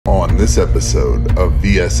this episode of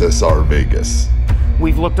Vssr Vegas.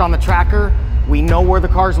 We've looked on the tracker. We know where the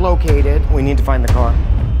car's located. We need to find the car.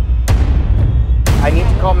 I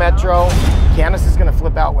need to call Metro. Candace is gonna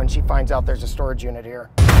flip out when she finds out there's a storage unit here.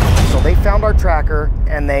 So they found our tracker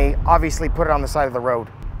and they obviously put it on the side of the road.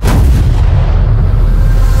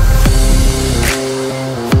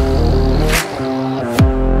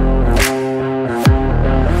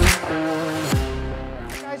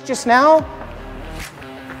 Guys, just now,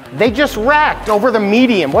 they just racked over the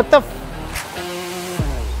median. What the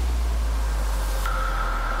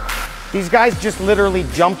These guys just literally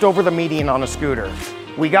jumped over the median on a scooter.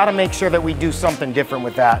 We gotta make sure that we do something different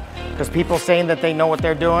with that, because people saying that they know what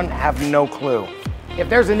they're doing have no clue. If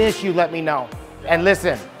there's an issue, let me know. And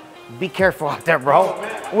listen, be careful out there, bro.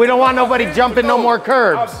 We don't want nobody jumping no more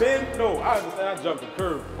curbs. I understand I jumped the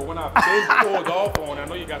curb, but when I pulled off on it, I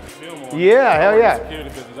know you got the film on. Yeah, hell yeah. Security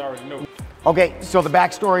business, I already know. Okay, so the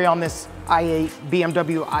backstory on this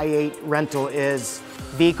BMW i8 rental is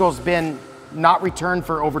vehicle's been not returned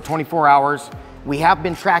for over 24 hours. We have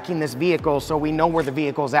been tracking this vehicle, so we know where the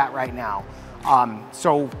vehicle's at right now.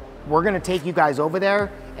 So we're gonna take you guys over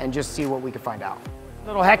there and just see what we can find out. A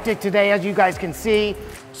little hectic today, as you guys can see.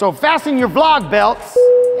 So fasten your vlog belts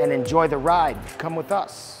and enjoy the ride. Come with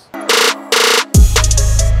us.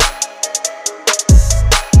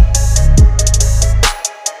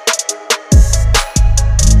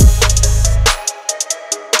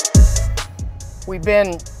 We've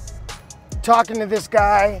been talking to this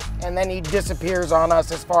guy and then he disappears on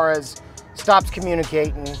us as far as stops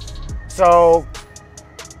communicating. So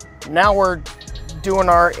now we're doing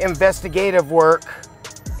our investigative work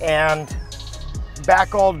and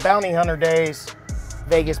back old bounty hunter days.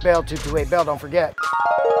 Vegas bail, 228 bail, don't forget.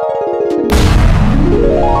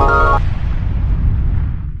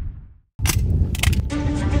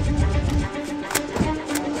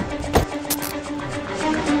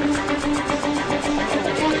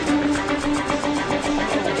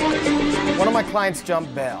 One of my clients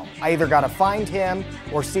jumped bail. I either gotta find him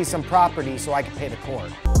or see some property so I can pay the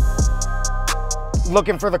court.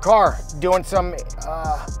 Looking for the car, doing some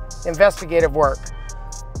investigative work.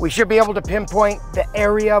 We should be able to pinpoint the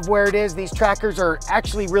area of where it is. These trackers are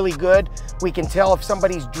actually really good. We can tell if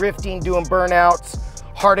somebody's drifting, doing burnouts,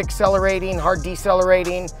 hard accelerating, hard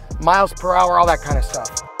decelerating, miles per hour, all that kind of stuff.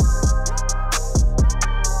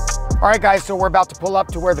 All right, guys, so we're about to pull up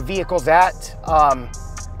to where the vehicle's at.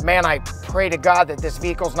 Man, I pray to God that this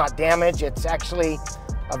vehicle's not damaged. It's actually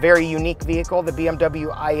a very unique vehicle. The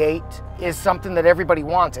BMW i8 is something that everybody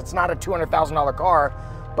wants. It's not a $200,000 car,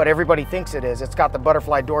 but everybody thinks it is. It's got the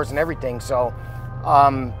butterfly doors and everything. So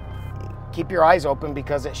keep your eyes open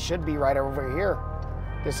because it should be right over here.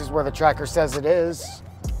 This is where the tracker says it is.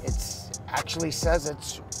 It actually says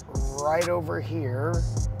it's right over here.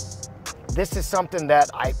 This is something that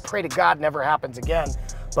I pray to God never happens again,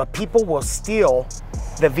 but people will steal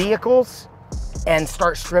the vehicles and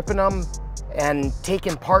start stripping them and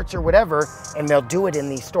taking parts or whatever, and they'll do it in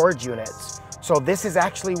these storage units. So this is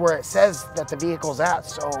actually where it says that the vehicle's at.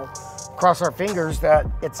 So cross our fingers that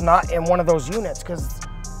it's not in one of those units, because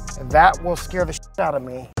that will scare the shit out of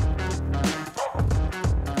me.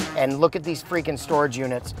 And look at these freaking storage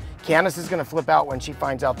units. Candace is gonna flip out when she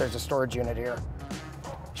finds out there's a storage unit here.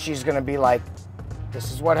 She's gonna be like,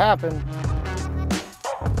 this is what happened.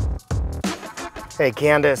 Hey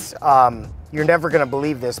Candace, you're never gonna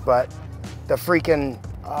believe this, but the freaking,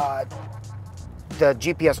 the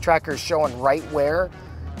GPS tracker is showing right where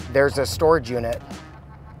there's a storage unit.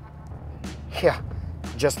 Yeah,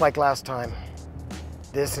 just like last time.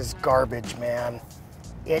 This is garbage, man.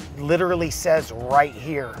 It literally says right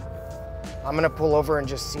here. I'm gonna pull over and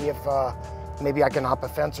just see if maybe I can hop a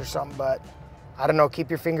fence or something, but I don't know, keep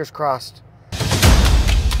your fingers crossed.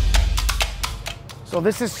 So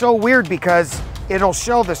this is so weird because it'll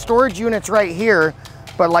show the storage units right here,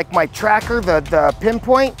 but like my tracker, the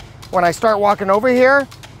pinpoint, when I start walking over here,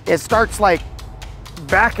 it starts like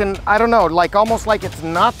back and I don't know, like almost like it's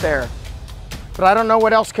not there. But I don't know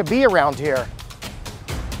what else could be around here.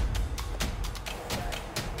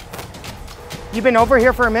 You been over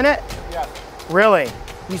here for a minute? Yeah. Really?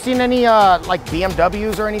 You seen any like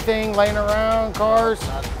BMWs or anything laying around, cars?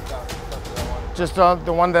 Just the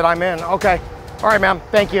one that I'm in, okay. All right, ma'am,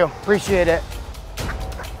 thank you, appreciate it.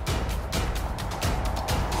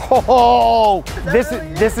 Oh,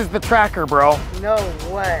 this is the tracker, bro. No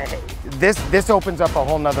way. This opens up a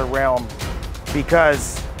whole nother realm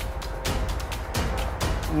because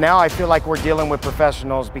now I feel like we're dealing with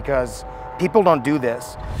professionals because people don't do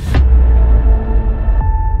this.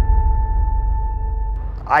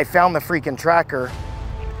 I found the freaking tracker,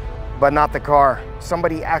 but not the car.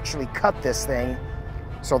 somebody actually cut this thing.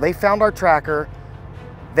 So they found our tracker,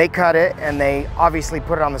 they cut it, and they obviously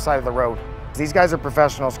put it on the side of the road. These guys are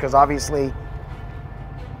professionals because obviously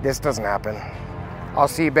this doesn't happen. I'll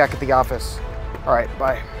see you back at the office. All right,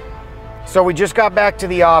 bye. So we just got back to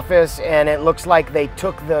the office and it looks like they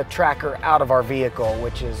took the tracker out of our vehicle,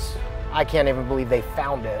 which is, I can't even believe they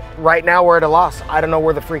found it. Right now we're at a loss. I don't know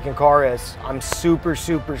where the freaking car is. I'm super,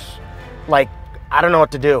 like, I don't know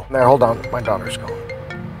what to do. There, hold on, my daughter's calling.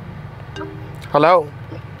 Hello?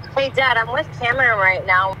 Hey Dad, I'm with Cameron right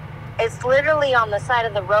now. It's literally on the side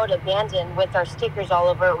of the road, abandoned, with our stickers all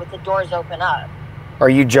over it, with the doors open up. Are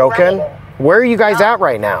you joking? Right. Where are you guys at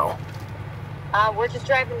right now? We're just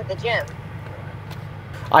driving to the gym.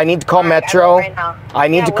 I need to call Metro. I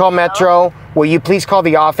need to call Metro. Will you please call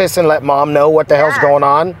the office and let Mom know what the hell's going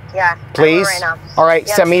on? Yeah. Please? Right now. All right,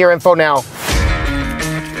 Yes. send me your info now.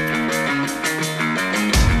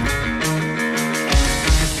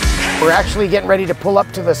 We're actually getting ready to pull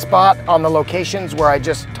up to the spot on the locations where I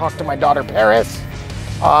just talked to my daughter Paris.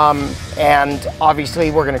 And obviously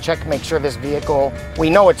we're gonna check, make sure this vehicle, we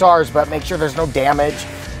know it's ours, but make sure there's no damage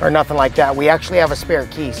or nothing like that. We actually have a spare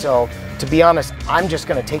key, so to be honest, I'm just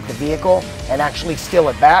gonna take the vehicle and actually steal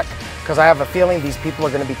it back, because I have a feeling these people are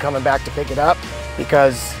gonna be coming back to pick it up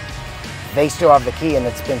because they still have the key and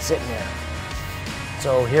it's been sitting here.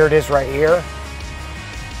 So here it is right here.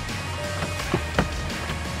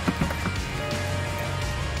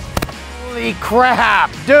 Holy crap,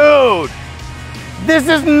 dude! This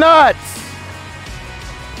is nuts!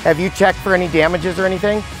 Have you checked for any damages or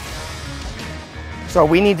anything? So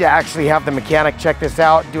we need to actually have the mechanic check this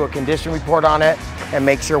out, do a condition report on it, and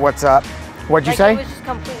make sure what's up. What'd you say? It was just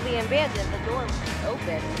completely abandoned. The door was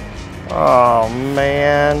open. Oh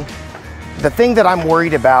man. The thing that I'm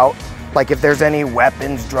worried about, like if there's any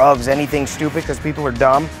weapons, drugs, anything stupid, because people are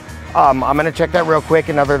dumb, I'm gonna check that real quick,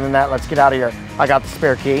 and other than that, let's get out of here. I got the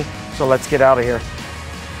spare key, so let's get out of here.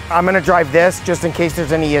 I'm gonna drive this just in case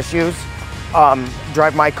there's any issues.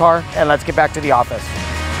 Drive my car, and let's get back to the office.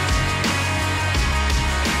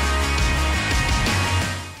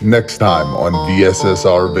 Next time on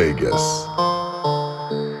VSSR Vegas.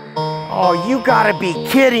 Oh, you gotta be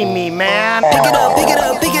kidding me, man. Pick it up, pick it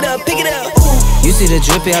up, pick it up, pick it up. You see the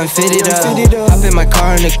drippy, I'm fitted up. Hop in my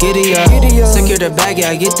car and the giddy up. Secure the bag, yeah,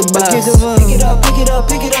 I get the bus. Pick it up, pick it up,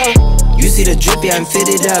 pick it up. You see the drippy, I'm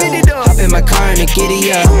fitted up. Hop in my car and the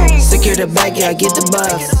giddy up. Secure the bag, yeah, I get the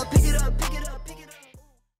bus.